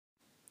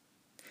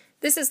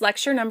This is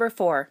lecture number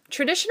 4,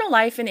 Traditional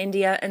Life in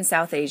India and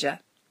South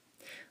Asia.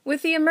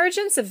 With the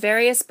emergence of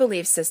various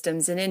belief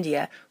systems in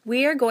India,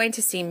 we are going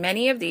to see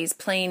many of these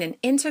playing an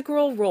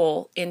integral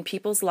role in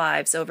people's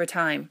lives over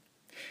time.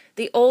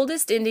 The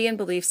oldest Indian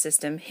belief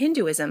system,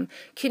 Hinduism,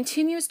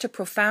 continues to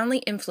profoundly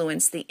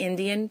influence the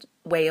Indian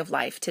way of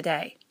life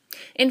today.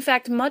 In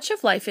fact, much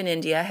of life in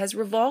India has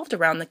revolved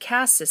around the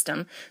caste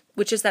system,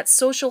 which is that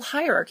social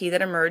hierarchy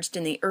that emerged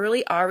in the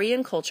early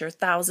Aryan culture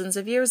thousands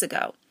of years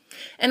ago.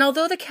 And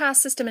although the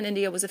caste system in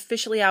India was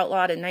officially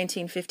outlawed in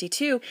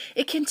 1952,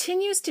 it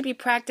continues to be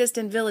practiced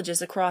in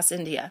villages across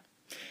India.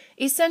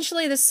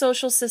 Essentially, this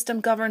social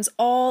system governs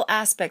all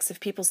aspects of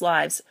people's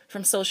lives,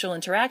 from social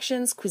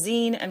interactions,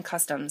 cuisine, and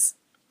customs.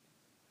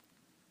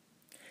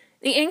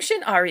 The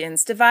ancient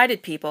Aryans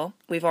divided people,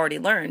 we've already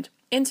learned,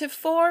 into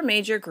 4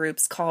 major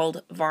groups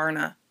called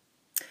Varna.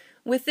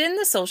 Within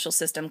the social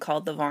system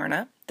called the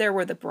Varna, there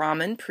were the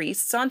Brahmin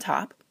priests on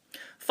top,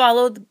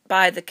 followed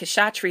by the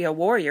Kshatriya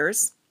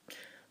warriors,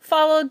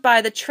 followed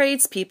by the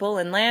tradespeople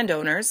and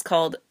landowners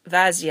called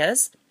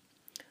Vaisyas,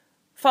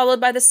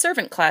 followed by the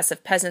servant class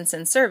of peasants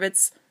and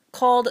servants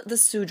called the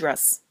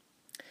Sudras.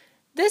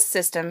 This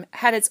system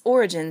had its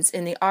origins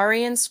in the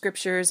Aryan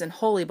scriptures and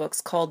holy books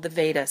called the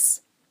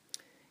Vedas.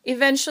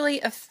 Eventually,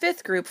 a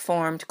 5th group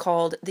formed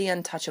called the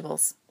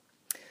Untouchables.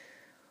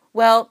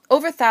 Well,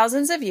 over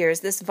thousands of years,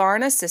 this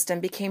Varna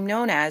system became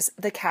known as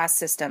the caste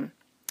system.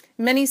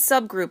 Many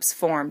subgroups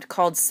formed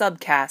called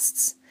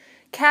subcastes.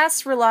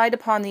 Castes relied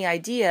upon the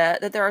idea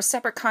that there are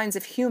separate kinds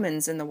of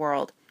humans in the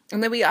world,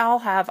 and that we all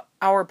have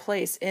our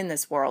place in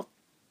this world.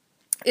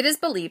 It is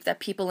believed that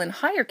people in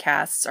higher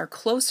castes are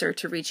closer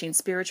to reaching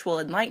spiritual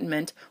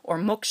enlightenment, or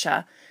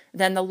moksha,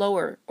 than the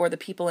lower, or the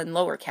people in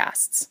lower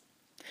castes.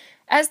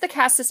 As the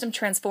caste system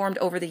transformed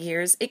over the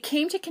years, it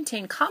came to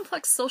contain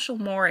complex social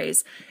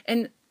mores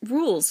and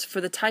rules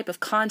for the type of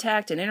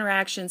contact and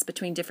interactions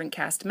between different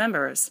caste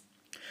members.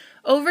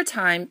 Over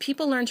time,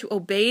 people learned to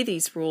obey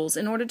these rules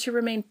in order to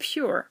remain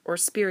pure or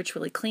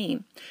spiritually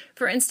clean.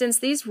 For instance,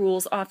 these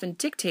rules often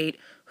dictate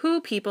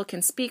who people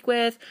can speak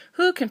with,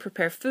 who can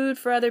prepare food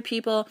for other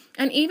people,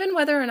 and even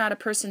whether or not a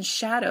person's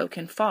shadow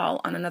can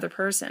fall on another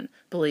person,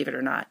 believe it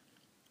or not.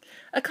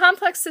 A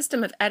complex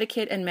system of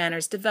etiquette and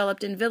manners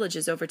developed in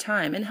villages over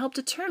time and helped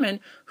determine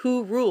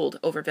who ruled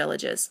over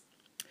villages.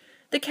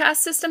 The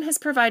caste system has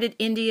provided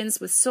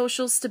Indians with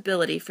social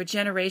stability for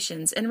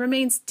generations and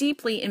remains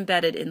deeply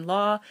embedded in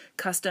law,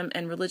 custom,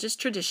 and religious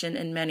tradition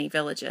in many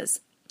villages.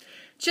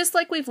 Just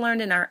like we've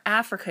learned in our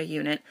Africa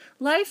unit,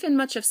 life in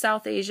much of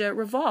South Asia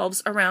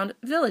revolves around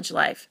village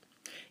life.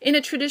 In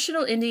a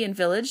traditional Indian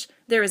village,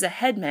 there is a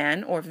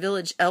headman or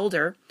village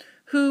elder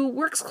who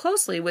works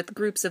closely with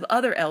groups of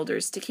other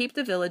elders to keep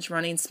the village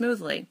running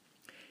smoothly.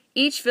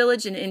 Each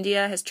village in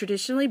India has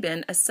traditionally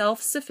been a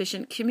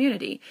self-sufficient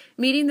community,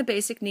 meeting the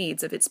basic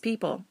needs of its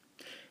people.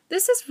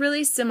 This is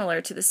really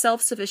similar to the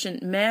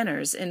self-sufficient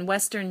manors in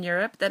Western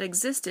Europe that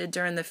existed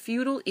during the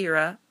feudal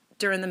era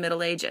during the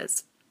Middle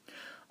Ages.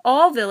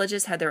 All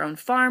villages had their own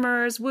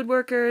farmers,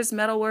 woodworkers,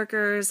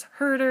 metalworkers,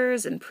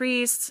 herders, and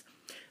priests.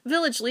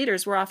 Village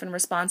leaders were often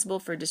responsible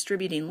for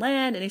distributing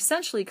land and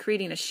essentially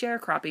creating a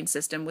sharecropping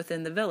system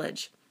within the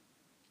village.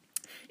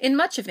 In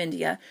much of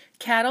India,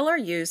 cattle are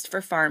used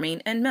for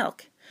farming and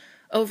milk.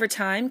 Over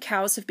time,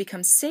 cows have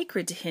become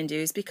sacred to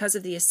Hindus because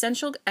of the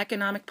essential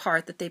economic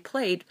part that they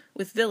played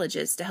with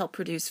villages to help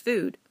produce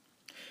food.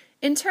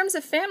 In terms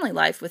of family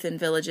life within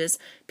villages,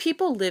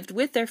 people lived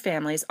with their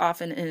families,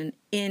 often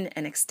in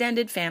an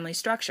extended family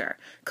structure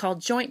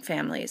called joint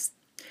families.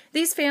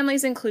 These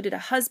families included a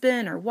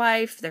husband or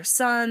wife, their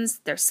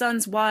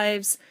sons'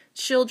 wives,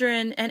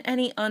 children, and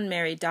any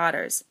unmarried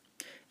daughters.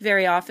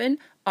 Very often,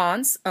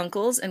 aunts,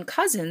 uncles, and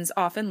cousins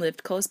often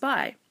lived close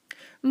by.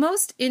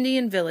 Most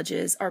Indian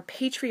villages are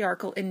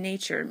patriarchal in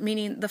nature,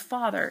 meaning the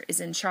father is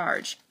in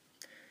charge.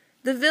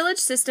 The village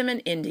system in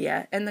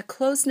India and the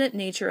close-knit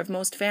nature of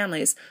most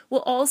families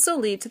will also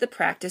lead to the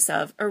practice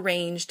of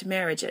arranged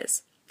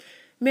marriages.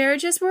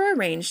 Marriages were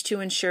arranged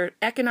to ensure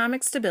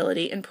economic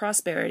stability and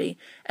prosperity,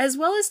 as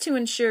well as to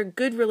ensure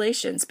good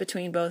relations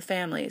between both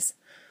families.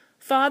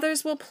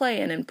 Fathers will play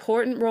an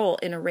important role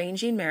in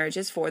arranging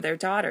marriages for their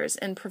daughters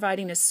and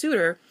providing a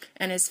suitor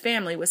and his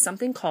family with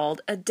something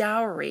called a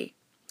dowry.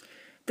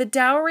 The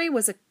dowry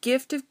was a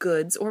gift of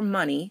goods or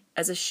money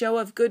as a show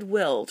of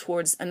goodwill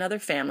towards another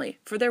family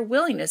for their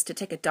willingness to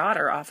take a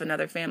daughter off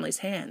another family's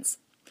hands.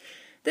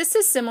 This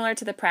is similar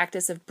to the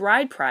practice of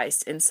bride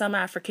price in some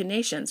African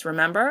nations,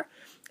 remember?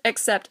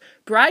 Except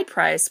bride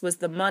price was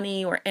the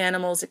money or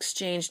animals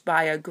exchanged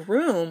by a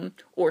groom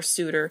or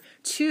suitor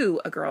to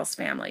a girl's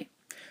family.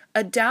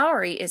 A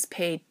dowry is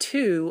paid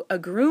to a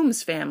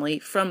groom's family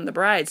from the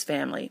bride's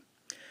family.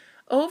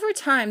 Over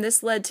time,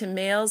 this led to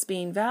males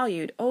being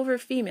valued over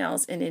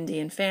females in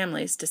Indian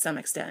families to some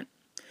extent.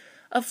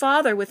 A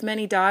father with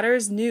many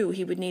daughters knew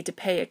he would need to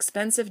pay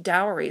expensive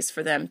dowries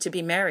for them to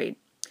be married.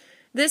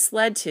 This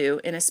led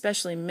to, in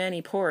especially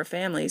many poorer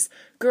families,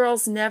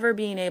 girls never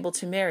being able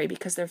to marry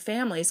because their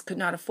families could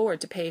not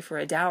afford to pay for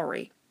a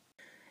dowry.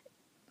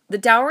 The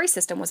dowry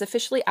system was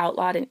officially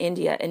outlawed in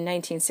India in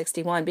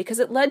 1961 because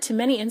it led to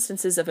many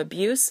instances of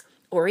abuse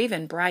or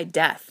even bride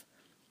death.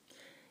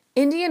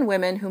 Indian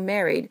women who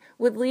married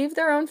would leave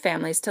their own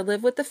families to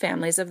live with the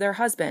families of their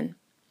husband.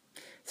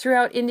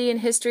 Throughout Indian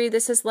history,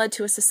 this has led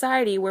to a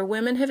society where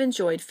women have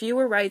enjoyed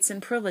fewer rights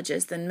and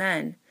privileges than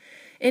men.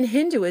 In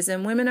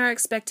Hinduism, women are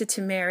expected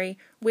to marry,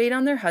 wait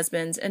on their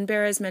husbands, and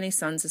bear as many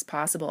sons as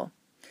possible.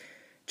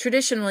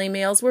 Traditionally,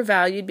 males were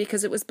valued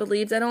because it was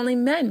believed that only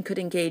men could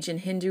engage in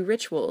Hindu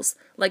rituals,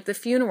 like the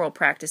funeral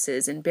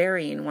practices and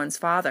burying one's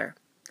father.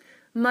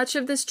 Much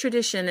of this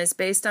tradition is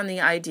based on the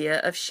idea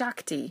of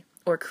Shakti,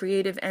 or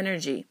creative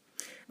energy,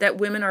 that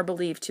women are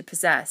believed to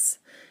possess.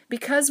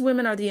 Because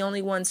women are the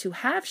only ones who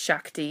have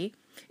Shakti,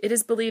 it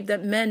is believed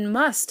that men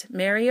must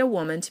marry a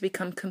woman to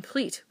become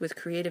complete with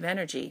creative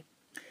energy.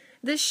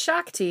 This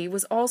Shakti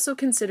was also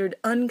considered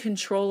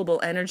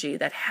uncontrollable energy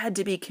that had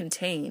to be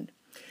contained.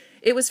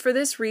 It was for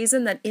this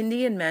reason that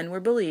Indian men were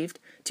believed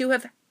to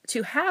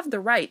have the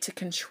right to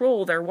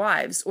control their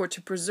wives or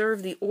to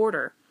preserve the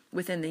order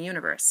within the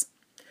universe.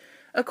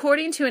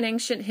 According to an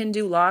ancient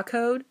Hindu law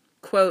code,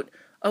 quote,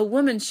 "A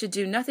woman should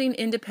do nothing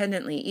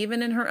independently,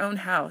 even in her own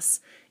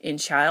house. In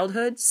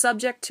childhood,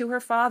 subject to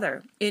her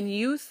father. In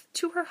youth,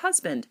 to her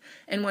husband.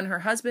 And when her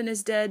husband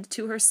is dead,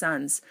 to her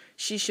sons.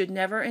 She should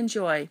never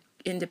enjoy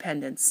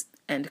independence."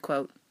 End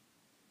quote.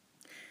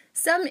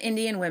 Some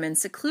Indian women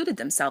secluded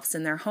themselves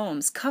in their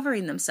homes,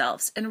 covering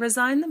themselves, and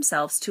resigned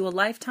themselves to a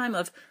lifetime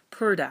of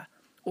purdah,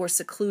 or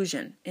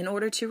seclusion, in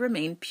order to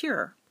remain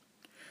pure.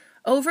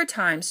 Over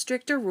time,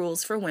 stricter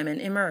rules for women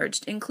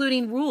emerged,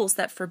 including rules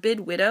that forbid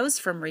widows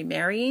from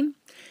remarrying,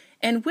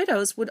 and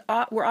widows were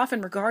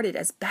often regarded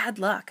as bad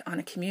luck on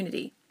a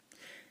community.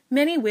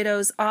 Many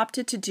widows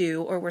opted to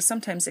do, or were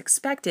sometimes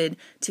expected,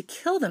 to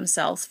kill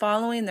themselves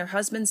following their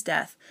husband's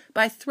death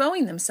by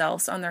throwing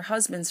themselves on their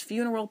husband's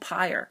funeral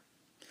pyre.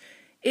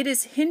 It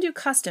is Hindu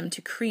custom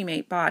to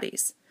cremate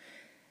bodies.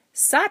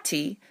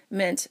 Sati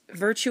meant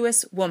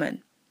virtuous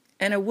woman,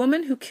 and a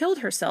woman who killed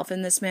herself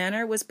in this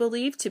manner was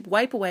believed to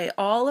wipe away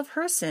all of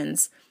her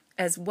sins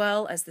as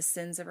well as the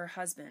sins of her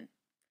husband.